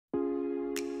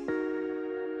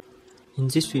In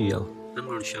this video, I'm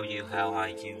going to show you how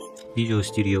I use Visual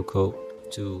Studio Code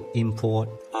to import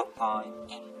Arcpy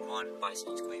and run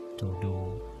Python script to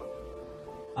do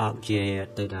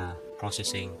ArcGIS data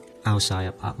processing outside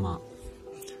of ArcMap.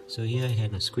 So here I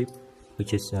have a script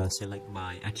which is select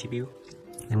by attribute.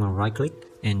 I'm going to right click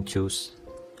and choose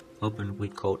Open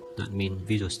with Code, that means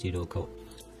Visual Studio Code.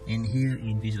 And here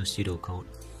in Visual Studio Code,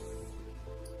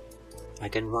 I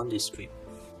can run this script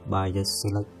by just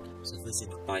select the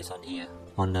version of Python here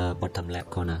on the bottom left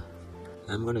corner.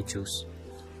 I'm going to choose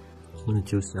Python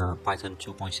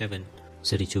 2.7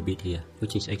 32-bit here,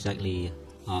 which is exactly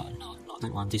not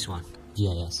that one, this one,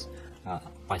 GIS,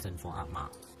 Python for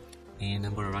ArcMap. And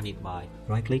I'm going to run it by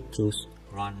right click, choose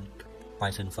run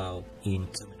Python file in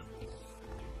terminal.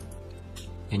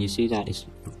 And you see that it's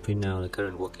print out the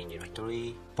current working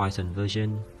directory, Python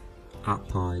version,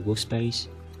 Arcpy workspace,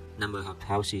 number of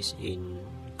houses in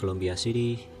Columbia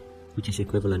City, which is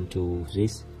equivalent to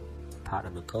this part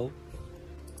of the code,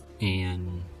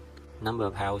 and number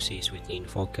of houses within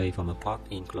 4K from a park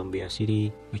in Columbia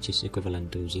City, which is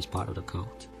equivalent to this part of the code.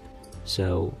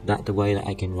 So that's the way that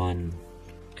I can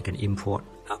import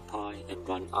Arcpy and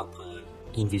run Arcpy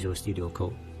in Visual Studio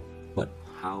Code. But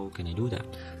how can I do that?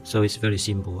 So it's very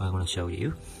simple. I'm going to show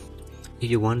you.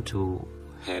 If you want to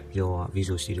have your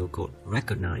Visual Studio Code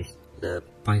recognize the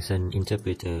Python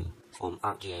interpreter from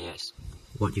ArcGIS,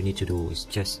 what you need to do is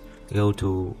just go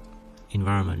to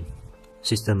environment,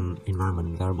 system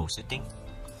environment variable setting.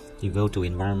 You go to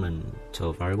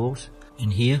environmental variables,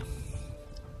 and here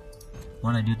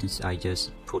what I do is I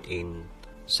just put in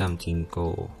something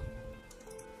called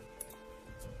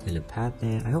in the path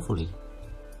there. Hopefully,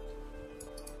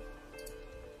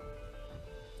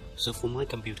 so for my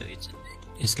computer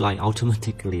it's like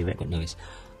automatically recognized.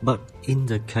 But in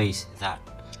the case that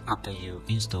after you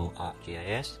install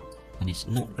ArcGIS and it's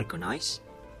not recognized,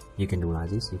 you can do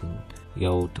like this. You can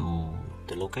go to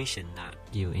the location that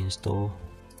you install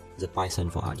the Python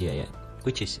for ArcGIS,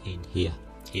 which is in here,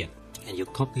 and you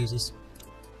copy this,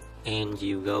 and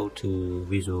you go to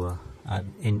Visual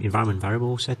environment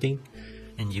variable setting,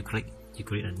 and you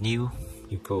create a new,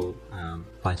 you call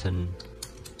Python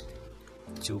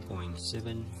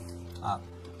 2.7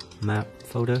 ArcMap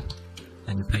folder,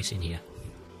 and you paste in here,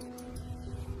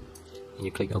 and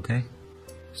you click OK.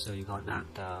 So you got that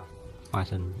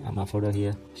Python ArcMap folder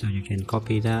here. So you can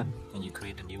copy that and you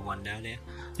create a new one down there.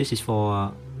 This is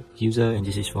for user and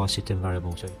this is for system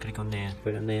variable. So you click on there,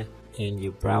 put it on there, and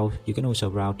you browse. You can also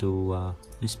browse to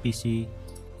this PC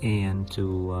and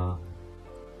to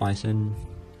Python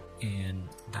and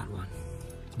that one.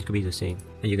 It could be the same,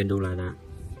 and you can do like that.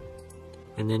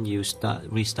 And then you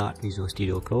restart Visual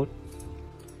Studio Code,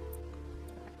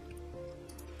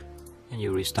 and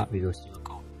you restart Visual Studio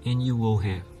Code, and you will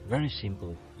have, very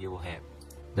simple, you will have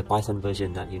the Python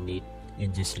version that you need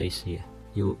in this list here.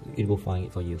 It will find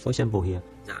it for you. For example here,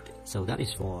 that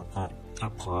is for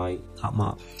Arcpy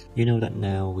ArcMap. You know that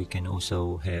now we can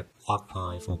also have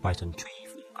Arcpy for Python 3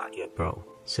 from ArcGIS Pro.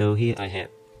 So here I have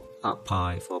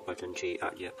Arcpy for Python 3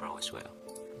 ArcGIS Pro as well.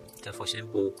 So for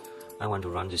example, I want to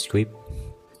run the script,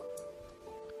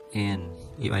 and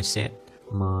if I set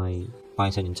my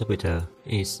Python interpreter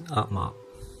is ArcMap,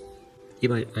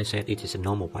 if I set it is a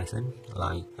normal Python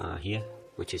like here,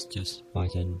 which is just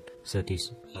Python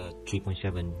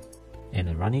 3.7, and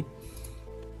I run it,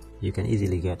 you can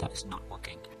easily get that it's not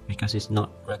working because it's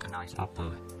not recognized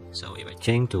Arcpy. So if I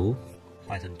change to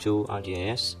Python 2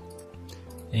 ArcGIS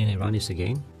and I run this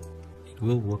again, it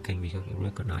will working because it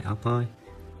recognize Arcpy.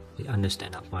 It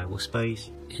understand Arcpy workspace,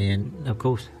 and of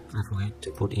course I forgot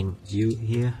to put in view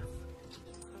here.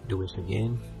 Do it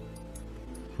again,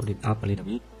 put it up a little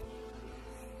bit.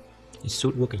 It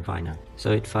should working fine now.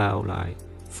 So it found like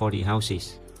 40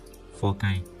 houses,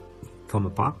 4K from a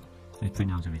park. I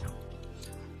print out the result.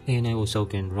 And I also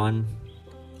can run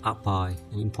Arcpy,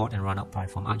 import and run Arcpy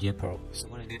from ArcGIS Pro. So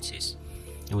what I did is,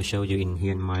 I will show you in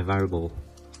here in my variable,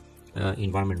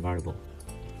 environment variable.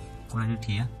 What I did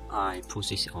here, I put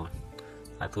this on.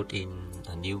 I put in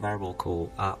a new variable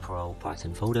called ArcPro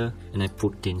Python folder, and I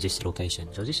put in this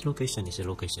location. So this location is a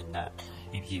location that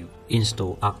if you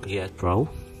install ArcGIS Pro,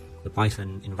 the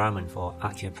Python environment for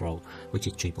ArcGIS Pro, which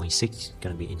is 3.6,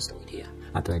 gonna be installed here.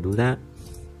 After I do that,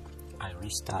 I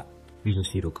restart Visual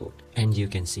Studio Code, and you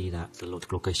can see that the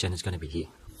location is gonna be here.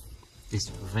 It's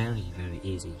very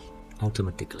easy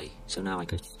automatically. So now I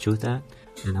can choose that,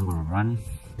 and I'm gonna run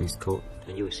this code,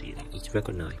 and you will see that it's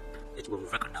recognized. It will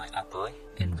recognize Arcpy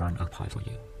and run Arcpy for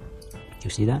you. You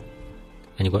see that?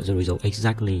 And you got the result,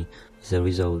 exactly the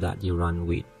result that you run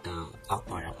with the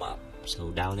Arcpy ArcMap.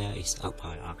 So down there is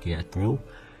Arcpy ArcGIS Pro,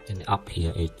 and up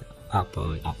here is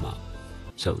Arcpy ArcMap.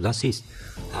 So that's it.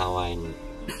 How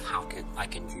I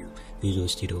can use Visual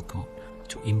Studio Code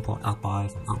to import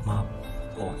Arcpy from ArcMap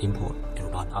or import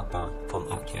and run Arcpy from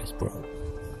ArcGIS Pro.